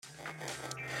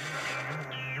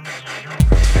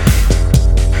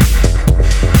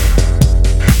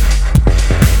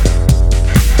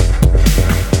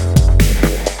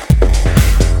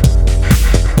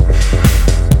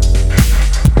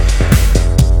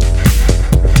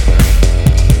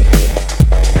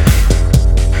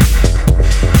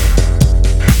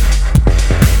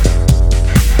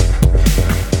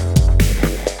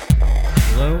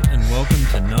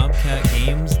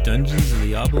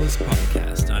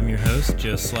host,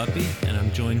 Joe Sleppy, and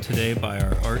I'm joined today by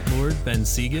our art lord, Ben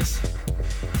Segas.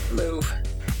 Hello.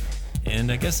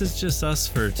 And I guess it's just us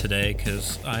for today,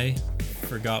 because I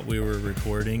forgot we were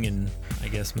recording and I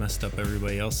guess messed up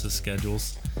everybody else's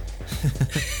schedules.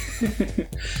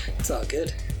 It's all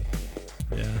good.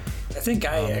 Yeah. I think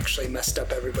I actually messed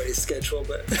up everybody's schedule,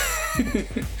 but...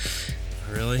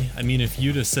 Really? I mean, if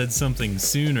you'd have said something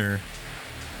sooner,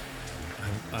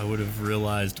 I would have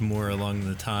realized more along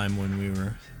the time when we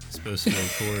were supposed to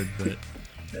record, but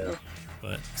No.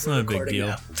 But it's not a big deal.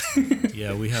 Now.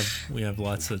 Yeah, we have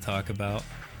lots to talk about.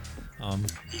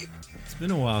 It's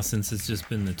been a while since it's just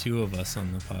been the two of us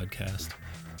on the podcast.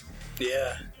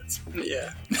 Yeah.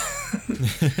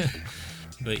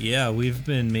 But yeah, we've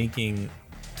been making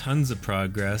tons of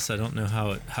progress. I don't know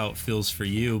how it feels for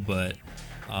you, but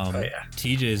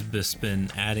TJ's just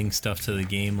been adding stuff to the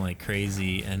game like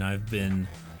crazy, and I've been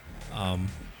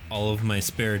all of my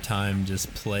spare time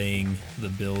just playing the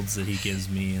builds that he gives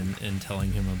me and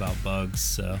telling him about bugs.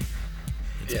 So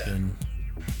it's been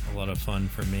a lot of fun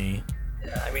for me.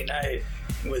 Yeah, I mean, I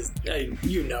was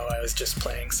just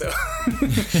playing, so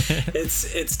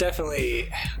it's definitely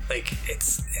like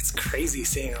it's crazy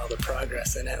seeing all the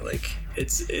progress in it. Like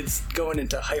it's going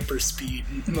into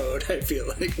hyperspeed mode, I feel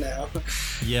like now.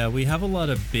 Yeah, we have a lot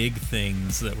of big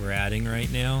things that we're adding right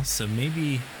now, so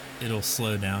maybe it'll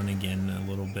slow down again a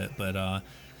little bit. But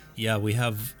yeah, we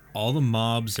have all the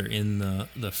mobs are in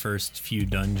the first few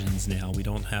dungeons now. We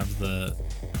don't have the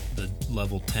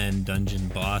level 10 dungeon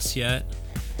boss yet,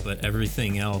 but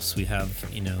everything else we have.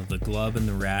 You know, the glub and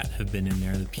the rat have been in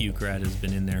there. The puke rat has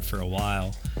been in there for a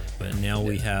while, but now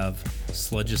we have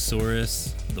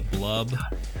Sludgosaurus, the blub,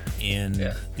 and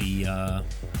the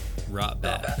rot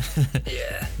bat.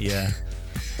 Yeah.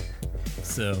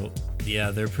 So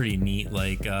yeah, they're pretty neat.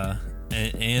 Like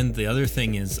and the other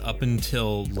thing is, up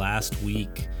until last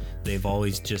week, they've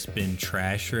always just been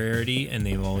trash rarity, and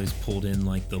they've always pulled in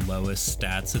like the lowest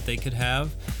stats that they could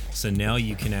have. So now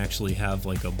you can actually have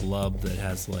like a blub that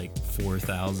has like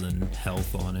 4,000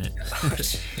 health on it.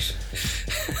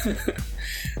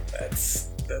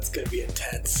 That's gonna be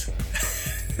intense.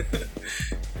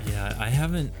 Yeah,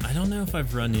 I don't know if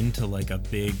I've run into like a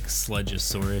big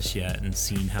Sludgosaurus yet and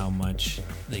seen how much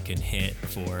they can hit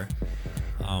for.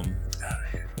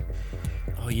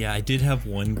 Oh yeah, I did have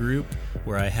one group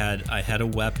where I had a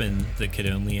weapon that could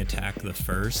only attack the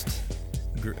first,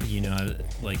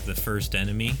 like the first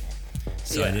enemy.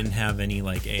 So I didn't have any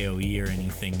like AoE or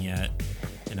anything yet,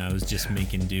 and I was just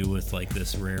making do with like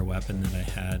this rare weapon that I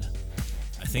had.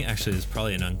 I think actually it's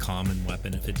probably an uncommon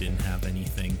weapon if it didn't have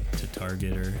anything to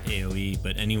target or AoE.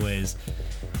 But anyways,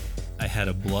 I had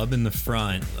a blub in the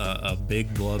front, a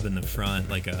big blub in the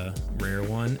front, like a rare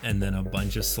one, and then a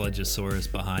bunch of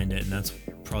Sludgosaurus behind it, and that's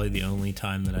probably the only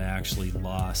time that I actually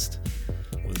lost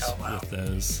was with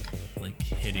those, like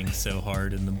hitting so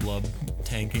hard and the blub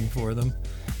tanking for them.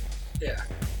 Yeah.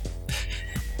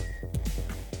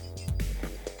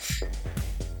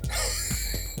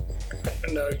 I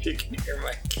don't know if you can hear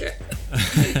my cat.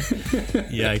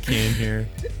 Yeah, I can hear.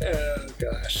 Oh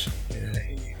gosh. Yeah.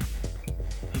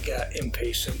 He got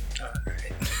impatient. All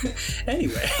right.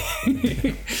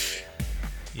 Anyway.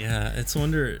 Yeah, it's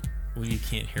wonder. Well, you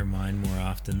can't hear mine more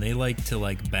often. They like to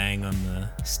like bang on the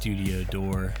studio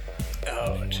door.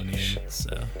 Oh, geez.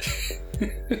 So.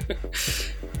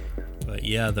 But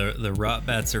yeah, the rot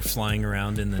bats are flying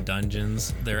around in the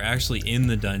dungeons. They're actually in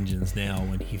the dungeons now.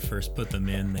 When he first put them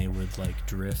in, they would like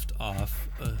drift off,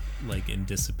 and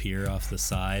disappear off the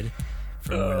side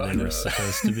from where they were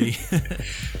supposed to be.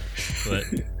 But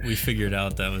we figured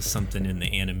out that was something in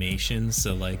the animation.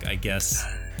 So like, I guess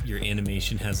your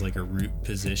animation has like a root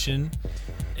position,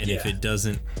 and if it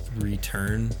doesn't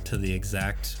return to the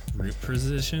exact root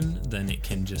position, then it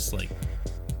can just like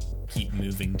keep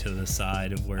moving to the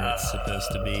side of where it's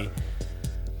supposed to be.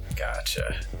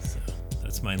 Gotcha. So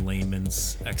that's my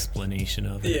layman's explanation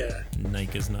of it. Yeah.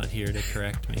 Nika's not here to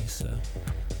correct me, so.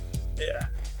 Yeah.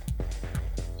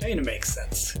 I mean, it makes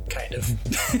sense, kind of.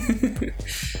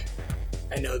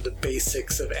 I know the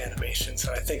basics of animation,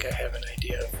 so I think I have an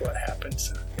idea of what happened,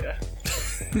 so yeah.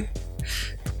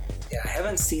 Yeah, I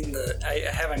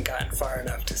haven't gotten far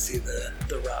enough to see the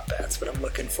rot bats, but I'm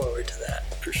looking forward to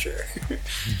that for sure.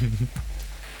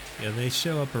 Yeah, they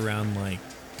show up around like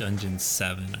Dungeon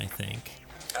 7, I think.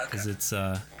 Because it's,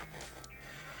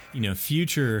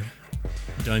 future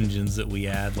dungeons that we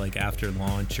add like after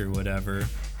launch or whatever,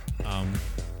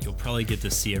 you'll probably get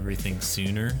to see everything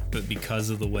sooner, but because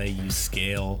of the way you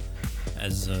scale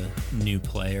as a new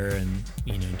player and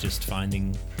just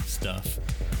finding stuff,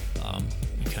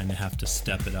 You kind of have to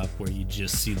step it up where you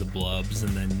just see the blubs,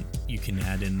 and then you can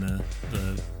add in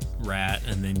the rat,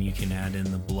 and then you can add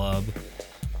in the blub,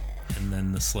 and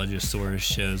then the Sledgosaurus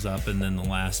shows up, and then the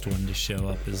last one to show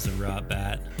up is the rot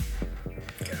bat.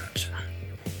 Gotcha.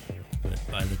 But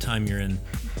by the time you're in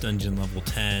dungeon level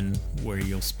 10, where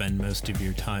you'll spend most of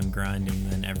your time grinding,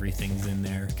 then everything's in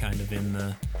there, kind of in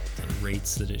the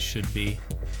rates that it should be.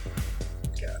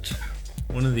 Gotcha.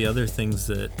 One of the other things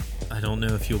that I don't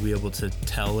know if you'll be able to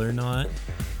tell or not,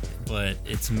 but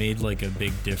it's made like a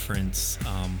big difference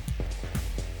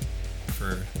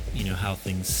for, you know, how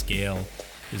things scale,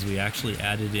 is we actually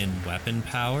added in weapon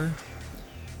power,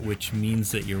 which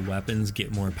means that your weapons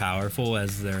get more powerful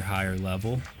as they're higher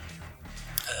level.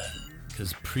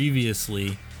 Because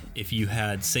previously, if you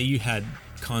had, say you had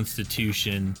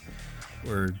Constitution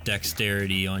or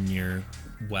Dexterity on your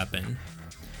weapon,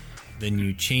 then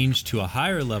you changed to a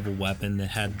higher level weapon that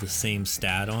had the same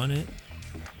stat on it.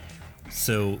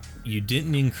 So you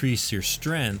didn't increase your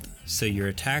strength, so your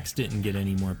attacks didn't get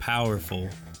any more powerful.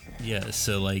 Yeah,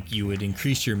 so like you would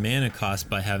increase your mana cost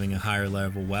by having a higher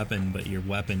level weapon, but your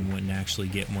weapon wouldn't actually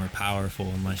get more powerful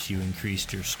unless you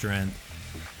increased your strength.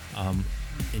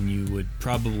 And you would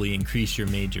probably increase your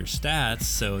major stats,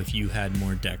 so if you had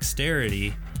more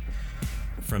dexterity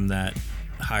from that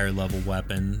higher level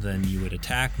weapon, then you would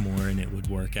attack more and it would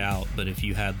work out. But if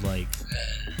you had like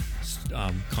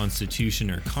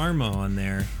Constitution or Karma on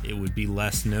there, it would be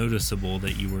less noticeable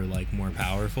that you were like more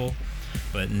powerful.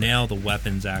 But now the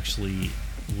weapons actually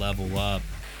level up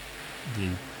the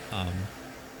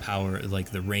power,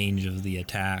 like the range of the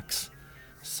attacks.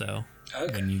 So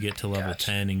when you get to level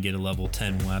 10 and get a level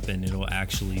 10 weapon, it'll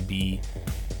actually be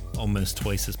almost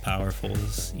twice as powerful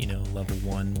as, you know, level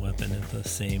 1 weapon at the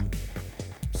same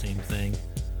thing.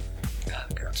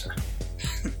 Gotcha.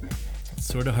 It's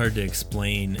sort of hard to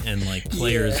explain, and like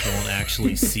players won't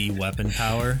actually see weapon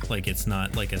power. Like it's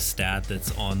not like a stat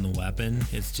that's on the weapon.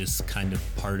 It's just kind of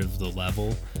part of the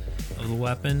level of the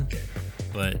weapon.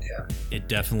 But it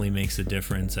definitely makes a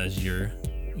difference as you're,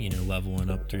 you know,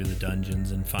 leveling up through the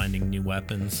dungeons and finding new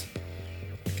weapons.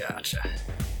 Gotcha.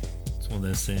 It's one of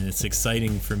those things. It's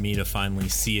exciting for me to finally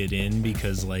see it in,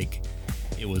 because like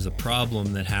it was a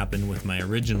problem that happened with my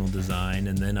original design,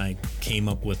 and then I came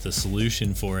up with a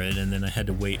solution for it, and then I had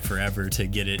to wait forever to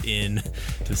get it in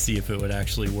to see if it would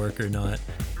actually work or not.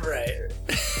 Right.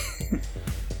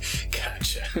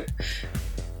 Gotcha.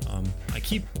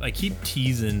 I keep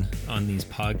teasing on these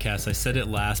podcasts. I said it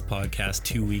last podcast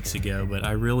 2 weeks ago, but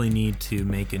I really need to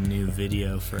make a new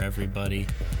video for everybody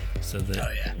so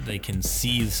that they can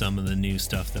see some of the new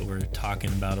stuff that we're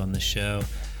talking about on the show.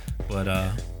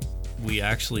 But we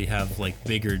actually have like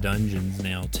bigger dungeons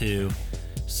now too,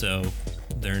 so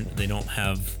they don't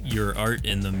have your art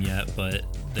in them yet, but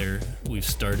we've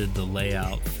started the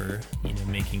layout for, you know,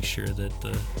 making sure that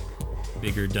the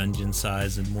bigger dungeon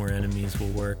size and more enemies will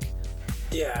work.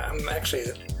 Yeah, I'm actually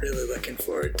really looking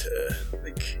forward to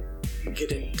like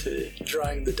getting to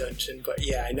drawing the dungeon. But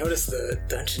yeah, I noticed the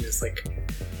dungeon is like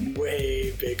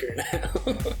way bigger now.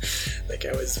 Like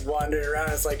I was wandering around,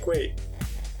 I was like, wait.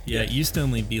 Yeah, it used to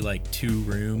only be like 2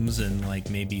 rooms and like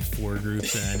maybe 4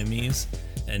 groups of enemies,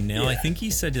 and now I think he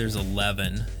said there's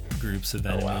 11 groups of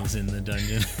enemies in the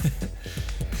dungeon.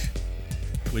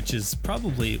 Which is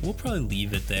we'll probably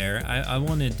leave it there. I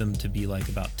wanted them to be like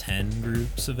about 10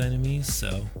 groups of enemies,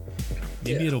 so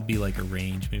maybe it'll be like a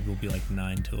range. Maybe it'll be like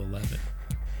 9 to 11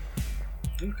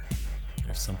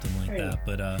 or something like that.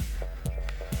 But a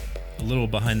little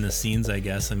behind the scenes, I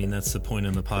guess. I mean, that's the point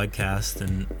of the podcast,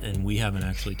 and we haven't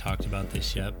actually talked about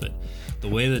this yet, but the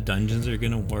way the dungeons are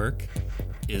going to work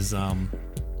is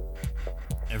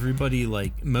everybody,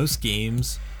 like most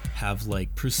games, have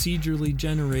like procedurally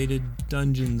generated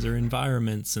dungeons or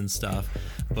environments and stuff,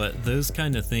 but those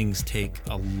kind of things take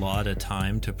a lot of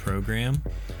time to program,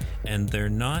 and they're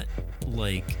not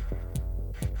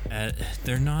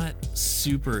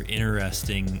super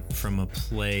interesting from a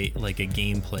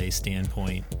gameplay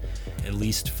standpoint, at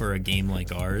least for a game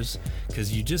like ours,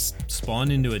 because you just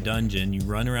spawn into a dungeon, you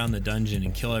run around the dungeon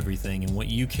and kill everything, and what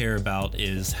you care about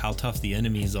is how tough the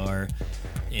enemies are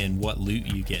and what loot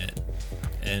you get.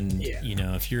 And you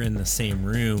know, if you're in the same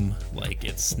room, like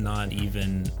it's not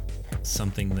even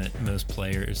something that most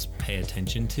players pay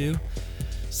attention to.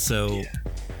 So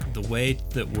the way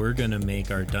that we're gonna make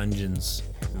our dungeons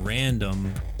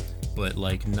random, but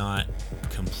like not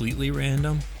completely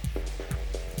random,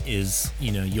 is,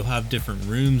 you know, you'll have different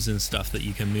rooms and stuff that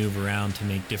you can move around to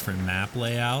make different map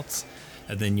layouts,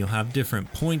 and then you'll have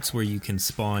different points where you can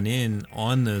spawn in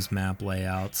on those map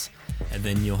layouts, and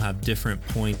then you'll have different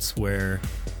points where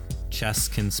chests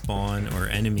can spawn or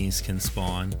enemies can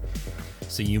spawn.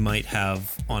 So you might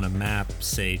have on a map,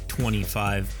 say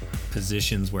 25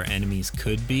 positions where enemies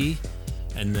could be,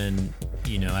 and then,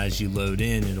 you know, as you load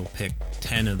in, it'll pick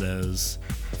 10 of those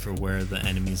for where the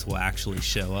enemies will actually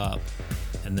show up.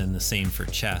 And then the same for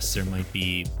chests. There might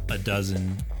be a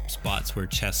dozen spots where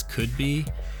chests could be,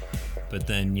 but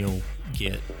then you'll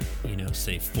get, you know,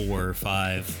 say 4 or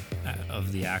 5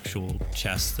 of the actual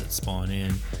chests that spawn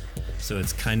in. So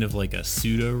it's kind of like a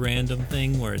pseudo random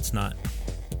thing where it's not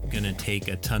gonna take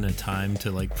a ton of time to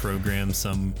like program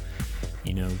some,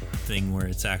 you know, thing where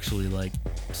it's actually like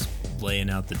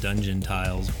laying out the dungeon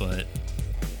tiles, but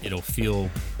it'll feel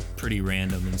pretty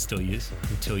random until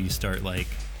you start like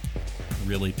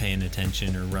really paying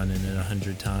attention or running it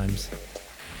 100 times.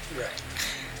 Right.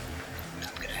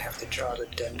 I'm gonna have to draw the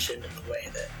dungeon in a way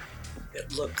that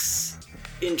it looks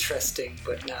interesting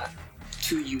but not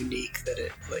too unique that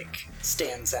it like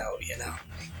stands out, you know.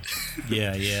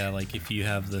 yeah, like if you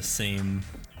have the same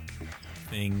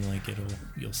thing, like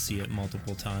you'll see it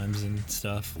multiple times and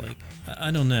stuff. Like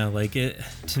I don't know, like it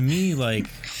to me, like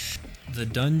the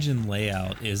dungeon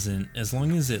layout isn't, as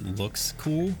long as it looks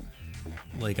cool,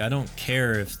 like I don't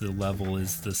care if the level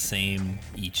is the same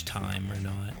each time or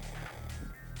not.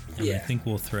 And yeah. I think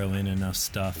we'll throw in enough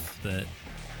stuff that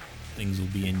things will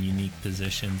be in unique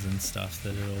positions and stuff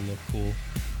that it'll look cool.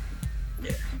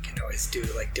 Yeah, you can always do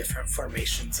like different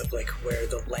formations of like where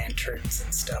the lanterns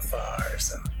and stuff are,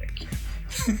 so like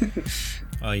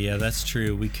Oh yeah, that's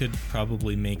true. We could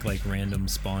probably make like random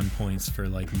spawn points for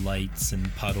like lights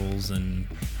and puddles and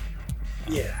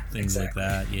things exactly.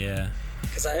 Like that. Yeah,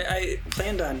 because I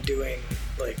planned on doing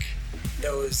like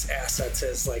those assets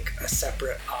as like a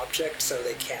separate object so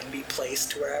they can be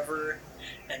placed wherever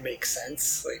and make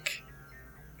sense, like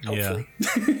hopefully.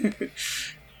 Yeah.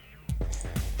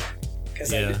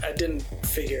 Because I didn't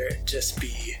figure it'd just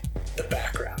be the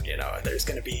background, you know. There's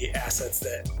going to be assets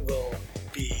that will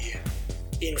be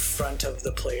in front of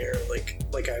the player,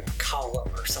 like a column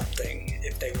or something,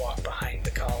 if they walk behind the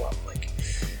column, like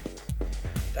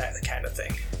that kind of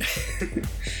thing.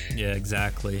 Yeah,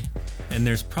 exactly. And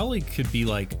there's probably could be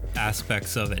like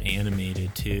aspects of it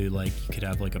animated too, like you could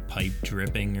have like a pipe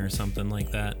dripping or something like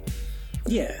that.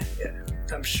 Yeah,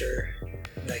 I'm sure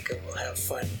Nika will have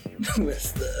fun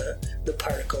with the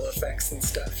particle effects and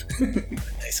stuff. A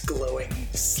nice glowing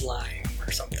slime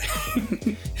or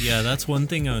something. Yeah, that's one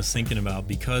thing I was thinking about,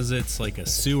 because it's like a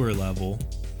sewer level.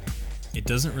 It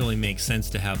doesn't really make sense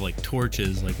to have like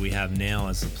torches like we have now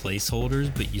as the placeholders,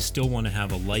 but you still want to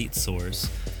have a light source.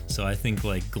 So I think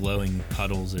like glowing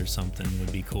puddles or something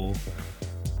would be cool.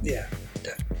 Yeah,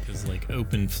 definitely. Because like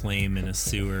open flame in a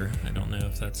sewer, I don't know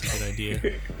if that's a good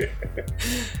idea.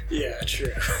 Yeah,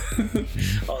 true.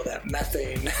 All that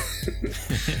methane.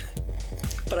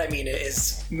 But I mean, it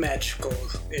is magical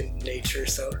in nature,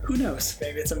 so who knows?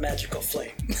 Maybe it's a magical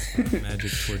flame.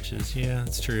 Magic torches, yeah,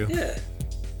 that's true. Yeah.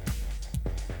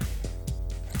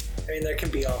 I mean, there can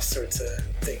be all sorts of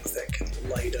things that can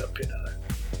light up in a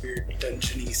weird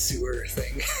dungeony sewer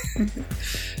thing.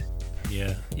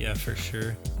 Yeah, for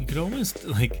sure. You could almost,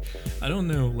 like, I don't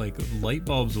know, like, light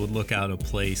bulbs would look out of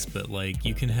place, but, like,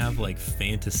 you can have, like,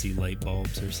 fantasy light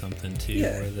bulbs or something, too,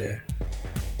 where they're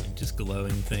like, just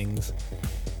glowing things.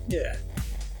 Yeah.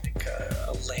 Like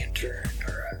a lantern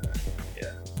or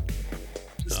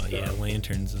Oh, yeah,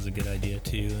 lanterns is a good idea,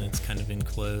 too, and it's kind of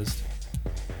enclosed.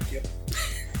 Yep.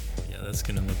 Yeah, that's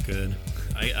gonna look good.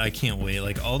 I can't wait.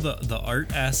 Like, all the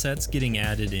art assets getting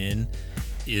added in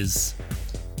is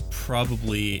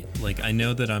probably, like, I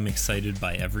know that I'm excited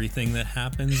by everything that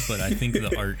happens, but I think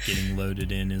the art getting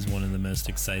loaded in is one of the most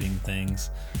exciting things.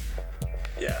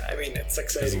 Yeah, I mean, it's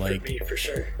exciting for me for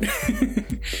sure.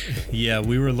 Yeah,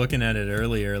 we were looking at it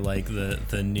earlier, like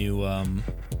the new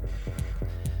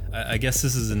I guess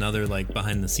this is another like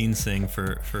behind the scenes thing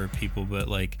for people, but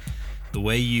like the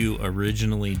way you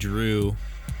originally drew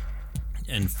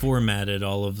and formatted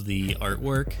all of the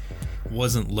artwork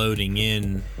wasn't loading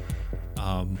in,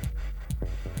 I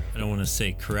don't want to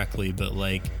say correctly, but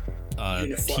like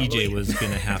TJ was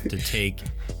gonna have to take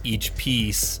each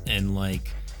piece and like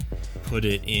put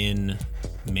it in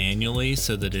manually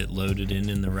so that it loaded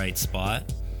in the right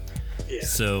spot. Yeah.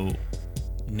 So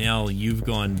now you've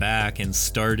gone back and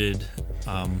started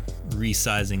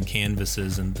resizing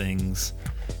canvases and things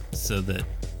so that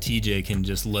TJ can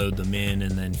just load them in,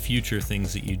 and then future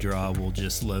things that you draw will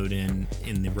just load in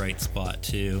the right spot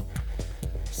too.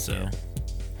 So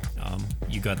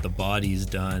you got the bodies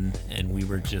done, and we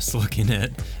were just looking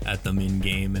at them in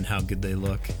game and how good they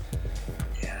look.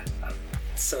 Yeah, I'm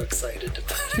so excited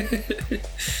about it.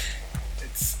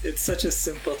 it's such a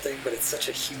simple thing, but it's such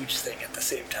a huge thing at the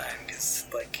same time, because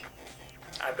like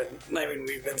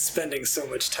we've been spending so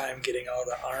much time getting all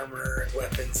the armor and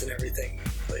weapons and everything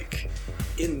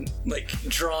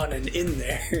drawn and in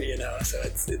there, you know. So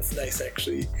it's nice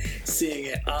actually seeing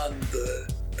it on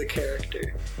the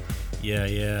character.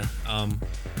 Yeah.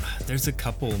 There's a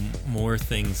couple more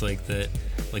things like that.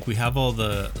 Like we have all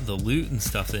the loot and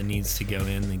stuff that needs to go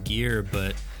in the gear,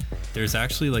 but there's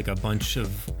actually like a bunch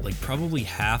of, like, probably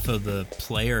half of the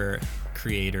player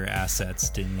creator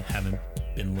assets haven't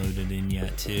been loaded in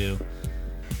yet too.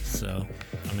 So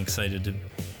I'm excited to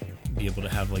be able to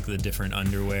have like the different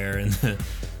underwear and the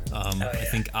I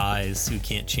think eyes. We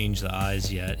can't change the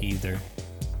eyes yet either.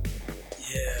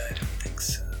 Yeah, I don't think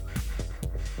so.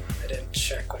 I didn't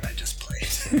check when I just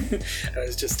played. I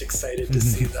was just excited to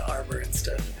see the armor and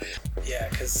stuff. Yeah,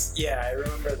 because I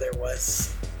remember there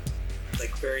was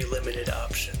like very limited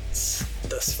options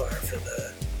thus far for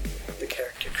the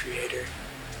character creator.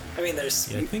 I mean,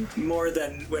 there's more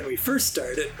than when we first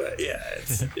started, but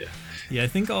it's Yeah, I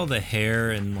think all the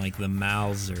hair and like the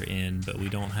mouths are in, but we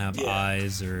don't have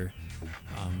eyes or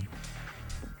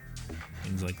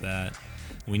things like that.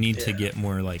 We need to get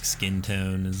more like skin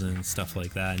tones and stuff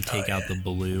like that, and take out the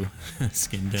blue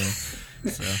skin tone.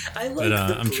 So,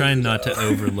 I'm trying not to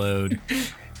overload.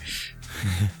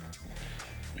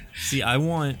 See, I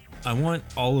want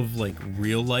all of like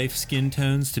real life skin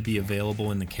tones to be available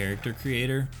in the character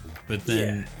creator, but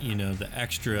then the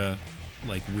extra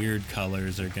like weird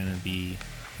colors are going to be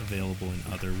available in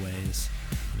other ways.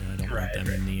 I don't want them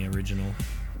in the original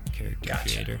character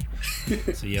creator.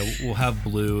 So we'll have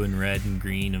blue and red and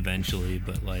green eventually,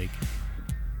 but like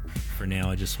for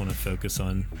now I just want to focus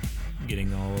on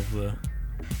getting all of the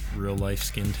real life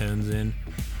skin tones in.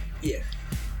 Yeah.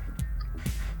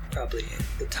 Probably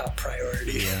the top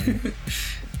priority.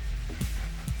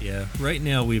 Yeah. Right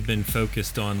now we've been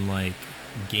focused on like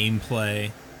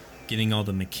gameplay, getting all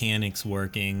the mechanics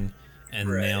working, and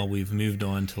now we've moved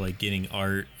on to like getting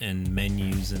art and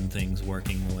menus and things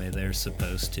working the way they're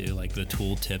supposed to. Like the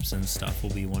tool tips and stuff will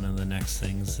be one of the next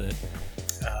things that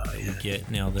we get.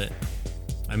 Now that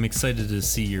I'm excited to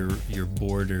see your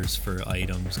borders for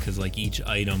items, because like each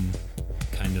item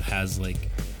kind of has like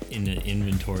in the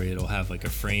inventory, it'll have like a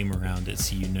frame around it,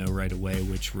 so you know right away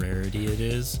which rarity it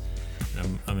is.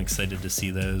 And I'm excited to see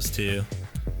those too.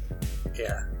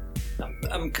 Yeah,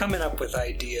 I'm coming up with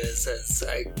ideas as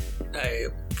I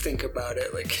think about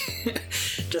it, like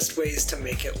just ways to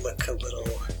make it look a little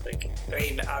like, I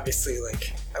mean, obviously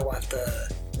like I want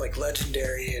the like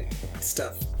legendary and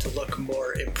stuff to look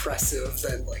more impressive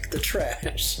than like the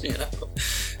trash, you know.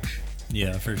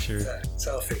 Yeah, for sure.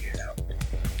 So I'll figure it out.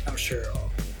 I'm sure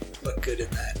I'll look good in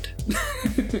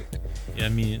that. Yeah, I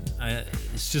mean,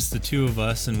 it's just the two of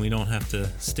us, and we don't have to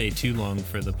stay too long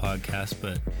for the podcast,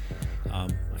 but I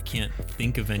can't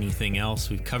think of anything else.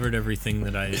 We've covered everything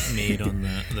that I made on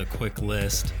the quick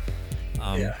list.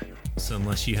 So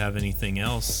unless you have anything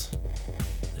else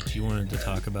that you wanted to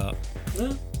talk about.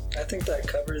 No, I think that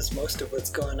covers most of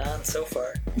what's going on so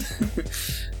far.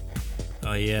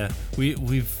 Oh yeah,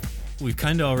 we've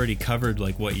kind of already covered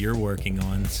like what you're working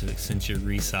on, since you're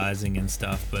resizing and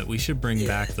stuff, but we should bring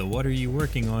back the what are you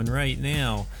working on right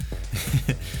now.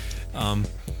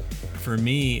 For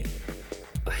me,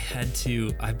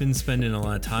 I've been spending a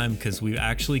lot of time, because we've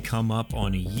actually come up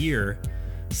on a year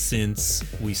since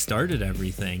we started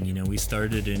everything. We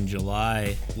started in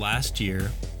July last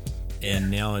year, and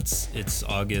now it's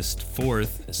August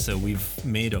 4th, so we've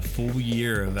made a full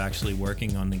year of actually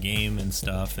working on the game and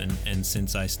stuff, and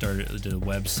since I started the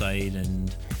website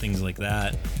and things like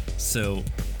that. So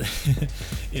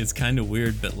it's kind of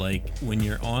weird, but like when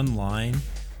you're online,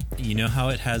 you know how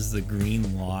it has the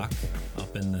green lock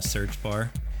up in the search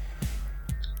bar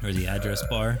or the address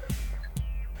bar,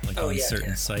 like on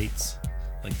certain sites,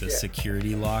 like the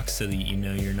security lock, so that you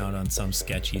know you're not on some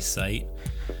sketchy site.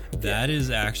 That is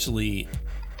actually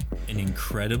an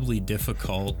incredibly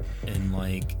difficult and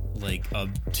like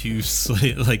obtuse,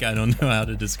 like I don't know how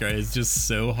to describe it. It's just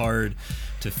so hard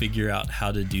to figure out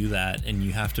how to do that, and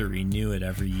you have to renew it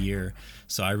every year.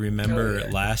 So I remember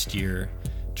last year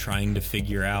trying to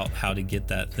figure out how to get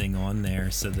that thing on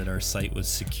there so that our site was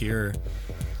secure,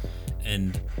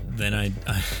 and then I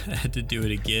had to do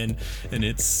it again, and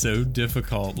it's so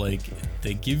difficult. Like,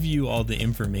 they give you all the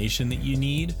information that you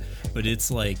need, but it's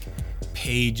like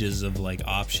pages of like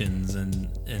options,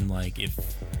 and like if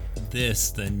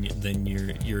this, then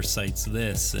your site's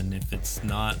this, and if it's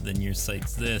not, then your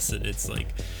site's this. It's like,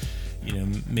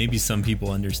 maybe some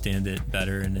people understand it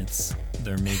better, and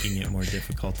they're making it more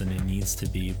difficult than it needs to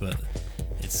be, but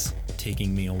it's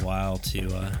taking me a while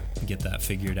to get that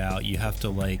figured out. You have to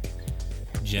like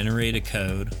generate a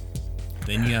code,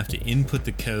 then you have to input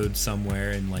the code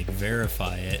somewhere and like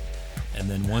verify it, and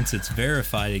then once it's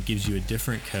verified, it gives you a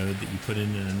different code that you put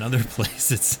in another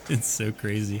place. It's so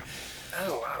crazy.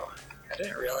 Oh wow, I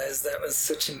didn't realize that was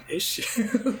such an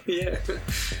issue.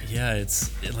 Yeah, it's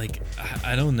like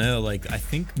I don't know, like I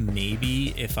think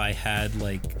maybe if I had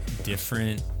like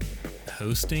different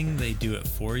hosting, they do it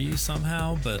for you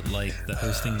somehow, but like the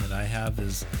hosting that I have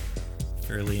is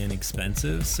fairly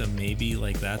inexpensive, so maybe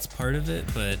like that's part of it,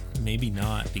 but maybe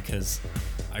not, because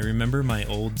I remember my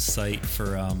old site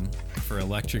for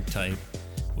Electric Type,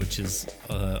 which is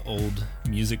an old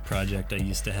music project I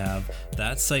used to have.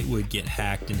 That site would get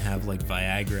hacked and have like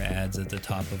Viagra ads at the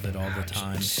top of it all the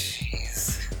time.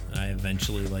 Jeez. I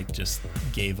eventually like just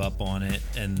gave up on it,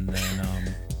 and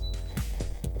then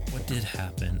what did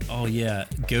happen? Oh yeah,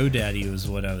 GoDaddy was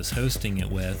what I was hosting it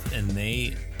with, and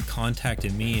they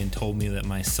contacted me and told me that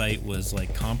my site was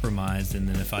like compromised, and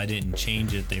then if I didn't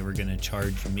change it, they were going to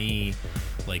charge me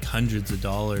like hundreds of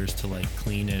dollars to like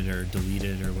clean it or delete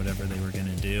it or whatever they were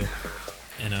going to do.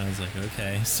 And I was like,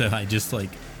 okay. So I just like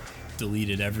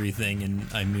deleted everything, and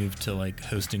I moved to like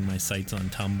hosting my sites on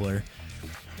Tumblr.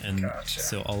 And Gotcha.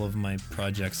 So all of my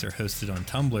projects are hosted on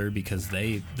Tumblr because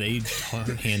they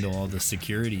handle all the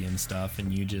security and stuff,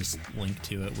 and you just link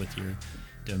to it with your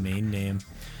domain name.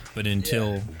 But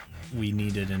until we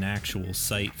needed an actual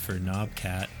site for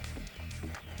Knobcat,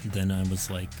 then I was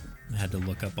like, had to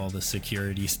look up all the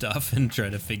security stuff and try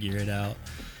to figure it out.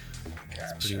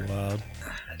 Gotcha. It's pretty wild.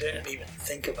 I didn't even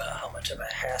think about how much of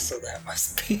a hassle that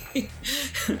must be.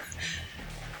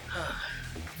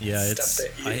 Yeah, Stuff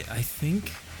that I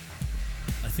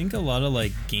think a lot of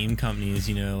like game companies,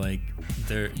 you know, like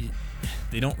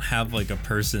they don't have like a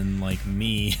person like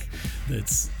me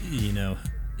that's, you know,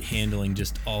 handling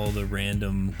just all the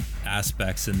random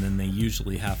aspects, and then they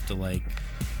usually have to like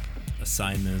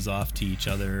assign those off to each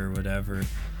other or whatever.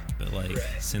 But like,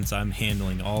 since I'm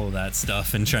handling all of that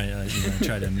stuff and trying to, you know,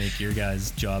 try to make your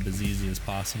guys' job as easy as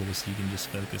possible, so you can just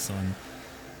focus on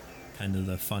kind of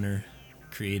the funner,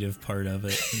 creative part of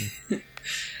it.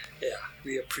 Yeah,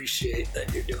 we appreciate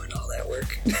that you're doing all that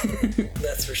work.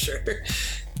 That's for sure.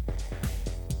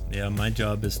 Yeah, my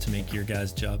job is to make your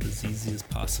guys' job as easy as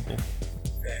possible.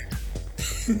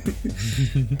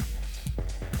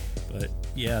 But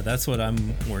yeah, that's what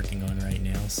I'm working on right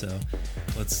now. So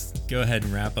let's go ahead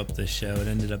and wrap up this show. It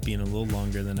ended up being a little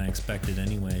longer than I expected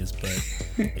anyways, but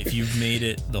if you've made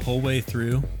it the whole way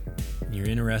through, you're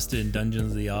interested in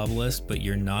Dungeons of the Obelisk, but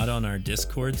you're not on our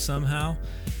Discord somehow,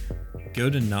 go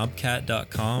to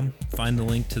knobcat.com, find the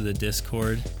link to the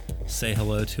Discord, say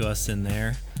hello to us in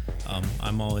there.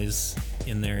 I'm always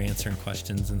in there answering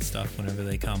questions and stuff whenever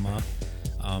they come up.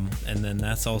 And then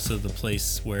that's also the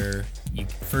place where you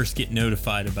first get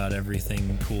notified about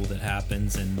everything cool that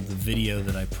happens, and the video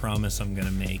that I promise I'm going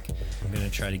to make. I'm going to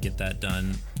try to get that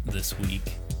done this week.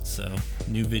 So,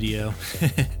 new video,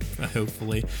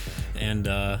 hopefully. And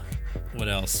what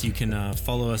else? You can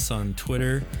follow us on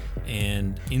Twitter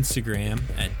and Instagram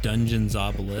at Dungeons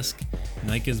Obelisk.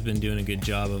 Nika's been doing a good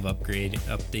job of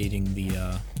updating the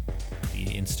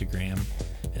Instagram,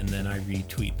 and then I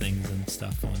retweet things and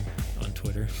stuff on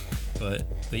Twitter. But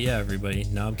yeah, everybody,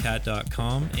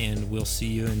 knobcat.com, and we'll see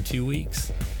you in 2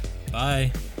 weeks.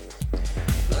 Bye.